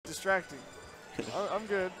distracting. I'm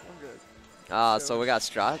good. I'm good. Ah, so we got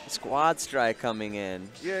Squad Strike coming in.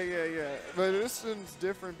 Yeah. But this one's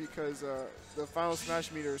different because the final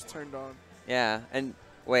smash meter is turned on. Yeah, and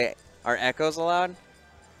wait, are echoes allowed?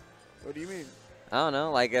 What do you mean? I don't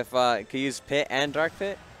know, like if could use Pit and Dark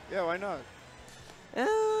Pit? Yeah, why not?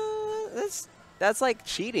 That's like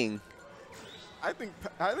cheating. I think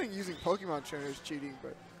using Pokemon Trainer is cheating,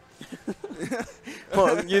 but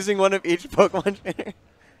Well, using one of each Pokemon Trainer.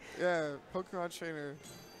 yeah, Pokemon Trainer.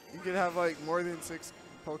 You could have like more than 6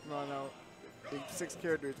 Pokemon out, like 6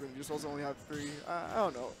 characters when you're supposed to only have 3. I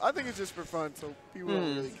don't know. I think it's just for fun, so people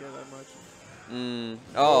don't really care that much.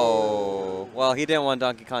 Oh, well, he didn't want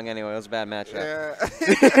Donkey Kong anyway. It was a bad matchup.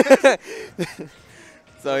 Yeah.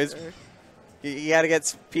 So he had to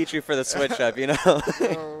get Pichu for the switch up, you know.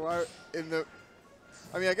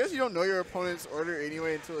 I mean, I guess you don't know your opponent's order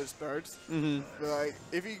anyway until it starts. But like,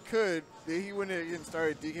 if he could, he wouldn't have even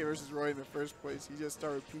started DK versus Roy in the first place. He just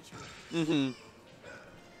started Pichu.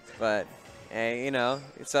 But, hey, you know,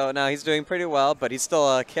 so now he's doing pretty well, but he's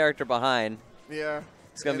still a character behind. Yeah.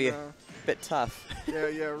 It's gonna be a bit tough.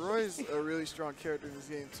 Yeah. Roy's a really strong character in this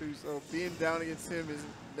game too. So being down against him is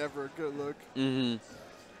never a good look.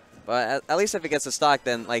 But at least if he gets a stock,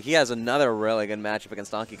 then like he has another really good matchup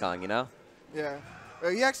against Donkey Kong, you know? Yeah.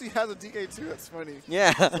 He actually has a DK too. That's funny.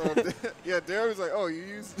 Yeah. So, yeah, Darreb was like, "Oh, you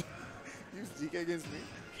used DK against me."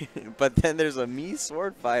 But then there's a Mii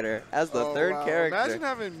Sword Fighter as the third character. Imagine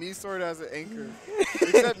having Mii Sword as an anchor.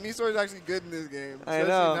 Except Mii Sword is actually good in this game. I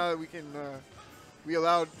know. Especially now that we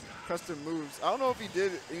allowed custom moves. I don't know if he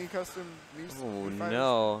did any custom Mii Sword fighters,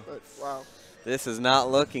 no. but wow. This is not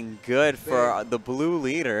looking good for the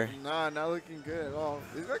Blueleader. Nah, not looking good at all.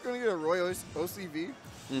 Is that going to get a Royal OCV?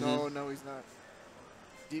 No, he's not.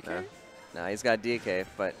 DK? No, he's got DK,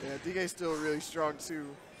 but yeah, DK's still really strong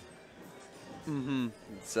too.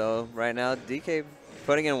 So right now, DK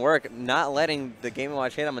putting in work, not letting the Game &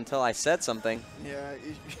 Watch hit him until I said something. Yeah.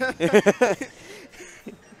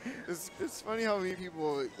 It's funny how many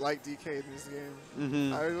people like DK in this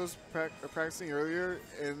game. I was practicing earlier,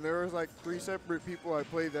 and there was like 3 separate people I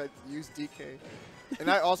played that used DK. And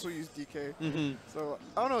I also use DK. So,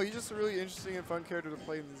 I don't know, he's just a really interesting and fun character to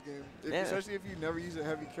play in this game. Especially if you never used a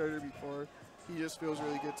heavy character before. He just feels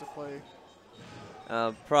really good to play.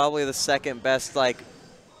 Probably the second best, like,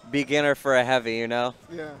 beginner for a heavy, you know?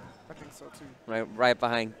 Yeah, I think so too. Right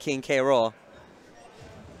behind King K. Rool.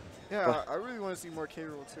 Yeah, I really want to see more K.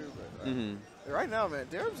 Rool too. But right now, man,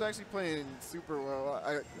 Darreb's actually playing super well.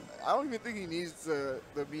 I don't even think he needs the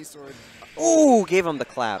Mii Sword. Ooh, gave him the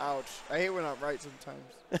clap. Ouch. I hate when I'm right sometimes.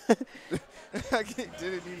 I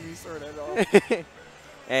didn't need Mii Sword at all.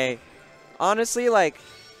 Hey, honestly, like,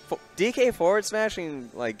 DK forward smashing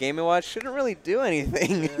like Game & Watch shouldn't really do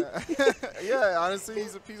anything. Yeah, honestly,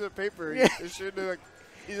 he's a piece of paper. Yeah. It should do, like,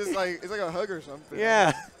 he's just like, it's like a hug or something.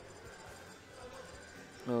 Yeah.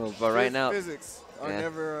 Oh, but right now, physics are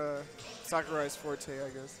never Sakurai's forte, I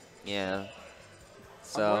guess. Yeah.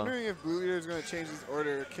 So I'm wondering if Blueleader is going to change his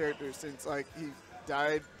order of characters since like he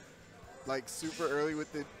died like super early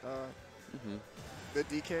with the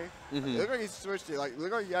DK. It looked like he switched it. Like,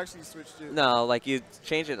 look like he actually switched it. No, like you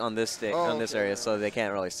change it on this stick, on this area, so they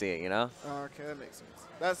can't really see it, you know? Oh, okay, that makes sense.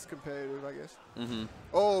 That's competitive, I guess.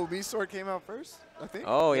 Oh, Mii Sword came out first, I think.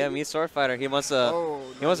 Oh yeah, Mii Sword Fighter. He wants to.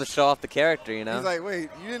 He wants to show off the character, you know. He's like, wait,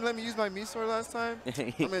 you didn't let me use my Mii Sword last time.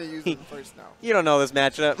 I'm gonna use it first now. You don't know this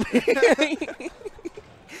matchup.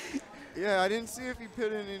 Yeah, I didn't see if he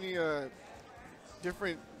put in any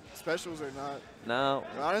different specials or not. No.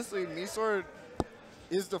 But honestly, Mii Sword,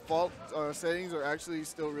 his default settings are actually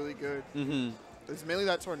still really good. It's mainly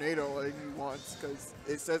that tornado like he wants because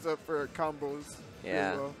it sets up for combos.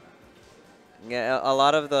 Yeah. Well. Yeah, a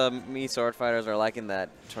lot of the Mii Sword Fighters are liking that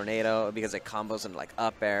tornado because it combos into like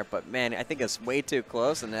up air. But man, I think it's way too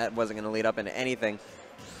close, and that wasn't going to lead up into anything.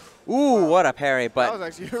 Ooh, what a parry! But that was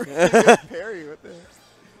actually a really good parry. What the?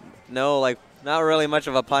 No, like not really much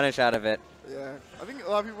of a punish out of it. Yeah, I think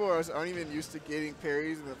a lot of people aren't even used to getting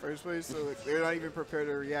parries in the first place, so like, they're not even prepared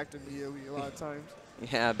to react immediately a lot of times.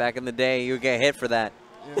 Yeah, back in the day, you would get hit for that.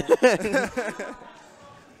 Yeah.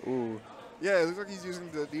 Ooh. Yeah, it looks like he's using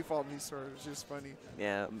the default Mii Sword, which is funny.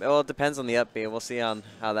 Yeah, well, it depends on the up B. We'll see on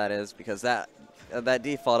how that is because that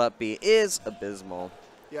default up B is abysmal.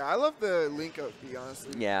 Yeah, I love the link up B,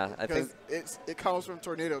 honestly. Yeah, I think it comes from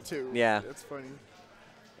Tornado too. Yeah, it's funny.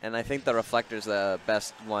 And I think the Reflector's the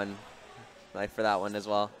best one, like for that one as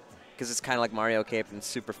well, because it's kind of like Mario Cape and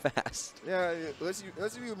super fast. Yeah, it lets you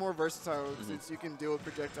be more versatile since you can deal with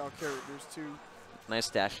projectile characters too. Nice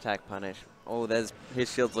dash attack punish. Oh, his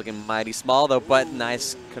shield's looking mighty small though, but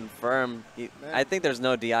nice confirm. I think there's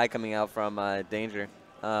no DI coming out from Danger.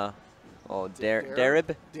 Darreb?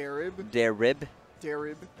 Darreb.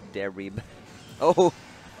 Oh.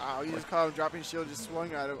 Wow, you just caught him dropping shield, just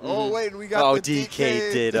swung at him. Oh wait, we got the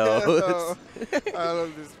DK Ditto. I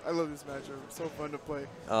love this matchup. It's so fun to play.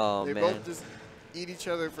 Oh they man. both just eat each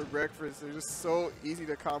other for breakfast. They're just so easy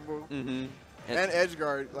to combo. And edge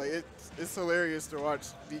guard, like it's hilarious to watch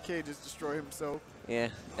DK just destroy himself. Yeah,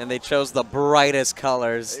 and they chose the brightest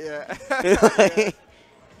colors. Yeah.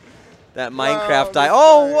 That Minecraft die.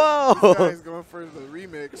 Oh, whoa! This guy's going for the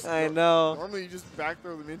remix. I know. Normally you just back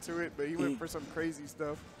throw them into it, but he went for some crazy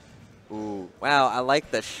stuff. Ooh, wow! I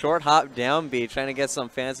like the short hop down B, trying to get some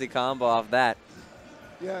fancy combo off that.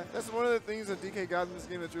 Yeah, that's one of the things that DK got in this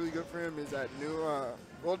game that's really good for him is that new.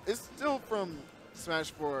 Well, it's still from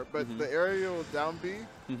Smash 4, but the aerial down B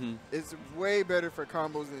is way better for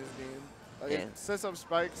combos in this game. Like, it sets up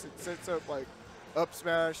spikes, it sets up like up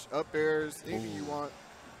smash, up airs, anything you want.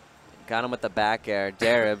 Got him with the back air.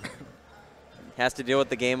 Darreb has to deal with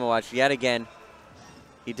the Game & Watch yet again.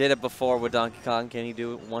 He did it before with Donkey Kong. Can he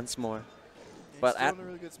do it once more? But still in a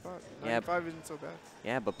really good spot. 95 isn't so bad.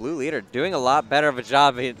 Yeah, but Blueleader doing a lot better of a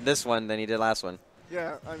job this one than he did last one.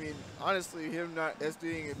 Yeah, I mean, honestly, him not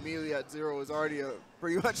SDing immediately at 0 is already a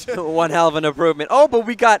pretty much one hell of an improvement. Oh, but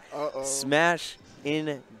we got Smash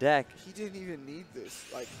in deck. He didn't even need this.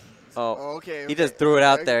 Like, okay. He just threw it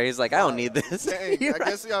out there. He's like, I don't need this. Dang, I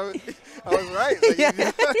guess I was right. Like,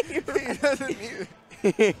 he doesn't need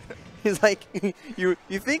it. He's like, you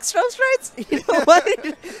think Strum Strides? You know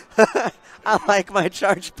what? I like my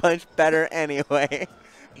Charge Punch better anyway.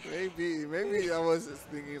 Maybe I was just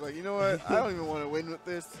thinking, like, you know what? I don't even want to win with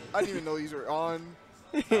this. I didn't even know these were on.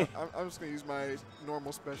 I'm just going to use my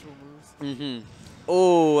normal special moves.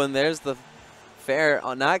 Oh, and there's the fair.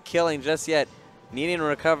 Not killing just yet. Needing to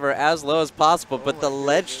recover as low as possible, but the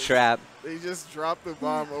ledge trap. They just dropped the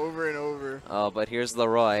bomb over and over. Oh, but here's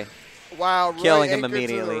Leroy. Wow, killing him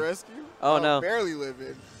immediately. To the rescue? Oh, no. Barely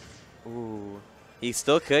living. Ooh. He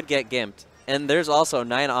still could get gimped. And there's also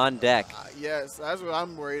 9 on deck. Yes, that's what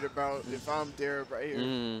I'm worried about if I'm Darreb right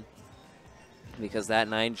here. Because that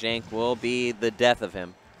 9 jank will be the death of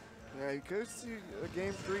him. Yeah, you could see a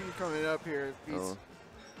game 3 coming up here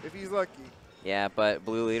if he's lucky. Yeah, but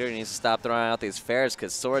Blueleader needs to stop throwing out these fairs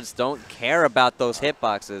because swords don't care about those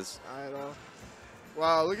hitboxes. I know.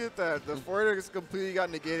 Wow, look at that. The forward is completely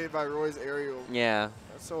got negated by Roy's aerial. Yeah.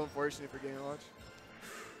 That's so unfortunate for Game & Watch.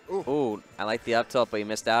 Ooh, I like the up tilt, but he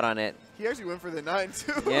missed out on it. He actually went for the 9,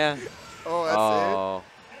 too. Yeah. Oh, that's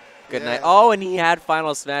it. Good night. Oh, and he had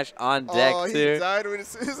Final Smash on deck, too. He died as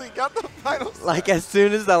soon as he got the Final Smash. Like, as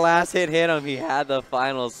soon as the last hit him, he had the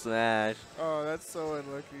Final Smash. Oh, that's so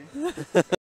unlucky.